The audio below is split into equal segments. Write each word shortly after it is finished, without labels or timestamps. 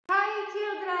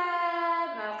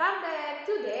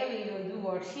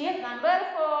worksheet number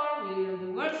 4. We will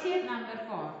do worksheet number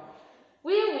 4.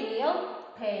 We will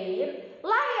paint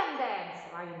lion dance.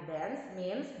 Lion dance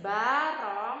means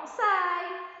barongsai.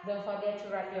 Don't forget to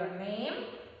write your name,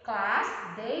 class,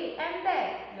 date, and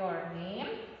day. Your name,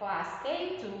 class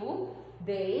K2,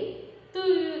 day,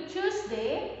 Tuesday,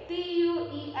 Tuesday, date,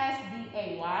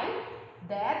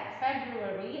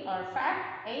 February or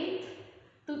Feb 8,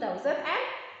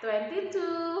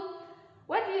 2022.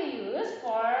 What do you use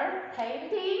for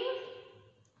painting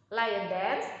lion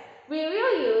dance? We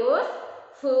will use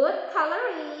food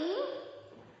coloring,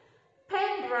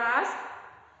 paintbrush,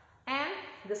 and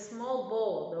the small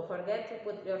bowl. Don't forget to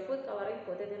put your food coloring,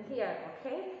 put it in here,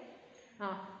 okay?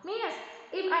 Now, Miss,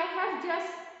 if I have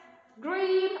just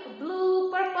green,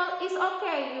 blue, purple, it's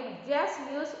okay. You just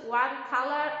use one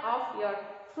color of your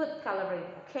food coloring,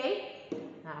 okay?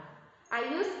 Now, I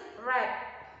use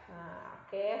red.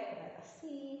 Okay, let us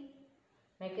see.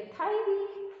 Make it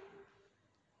tidy.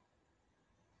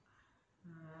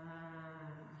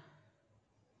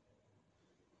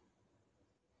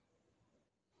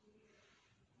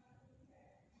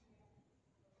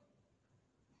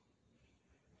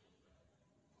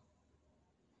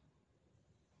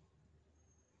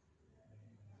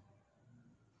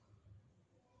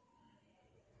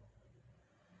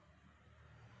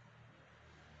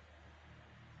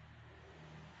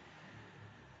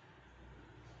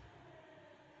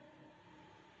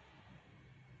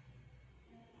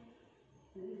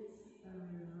 It's a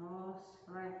rose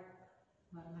red.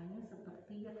 Warnanya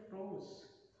seperti rose,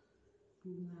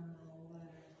 bunga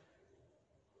mawar.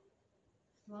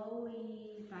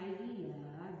 Slowly, tidy ya,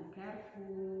 be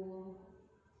careful.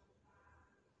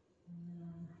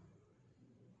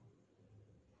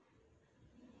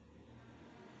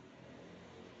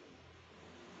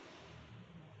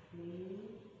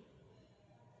 Okay.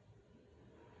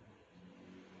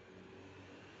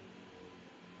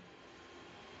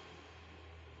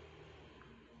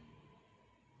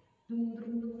 Dung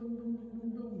dung dung dung dung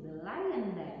dung dung, the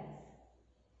lion dance.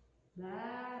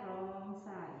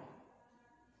 Barongsai.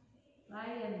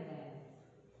 Lion dance.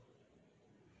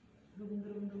 Dung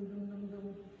dung dung dung dung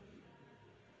dung.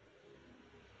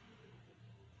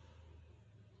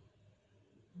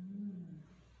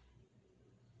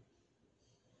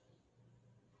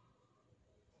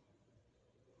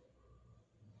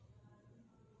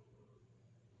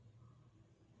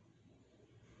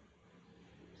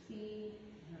 See,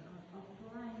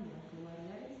 outline yang keluar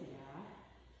garis ya.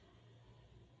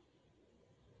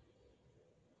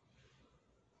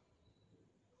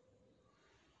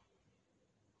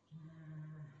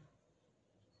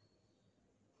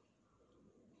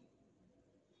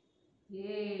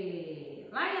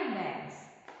 Yay! Lion dance.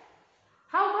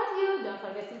 How about you? Don't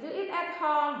forget to do it at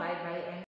home. Bye bye.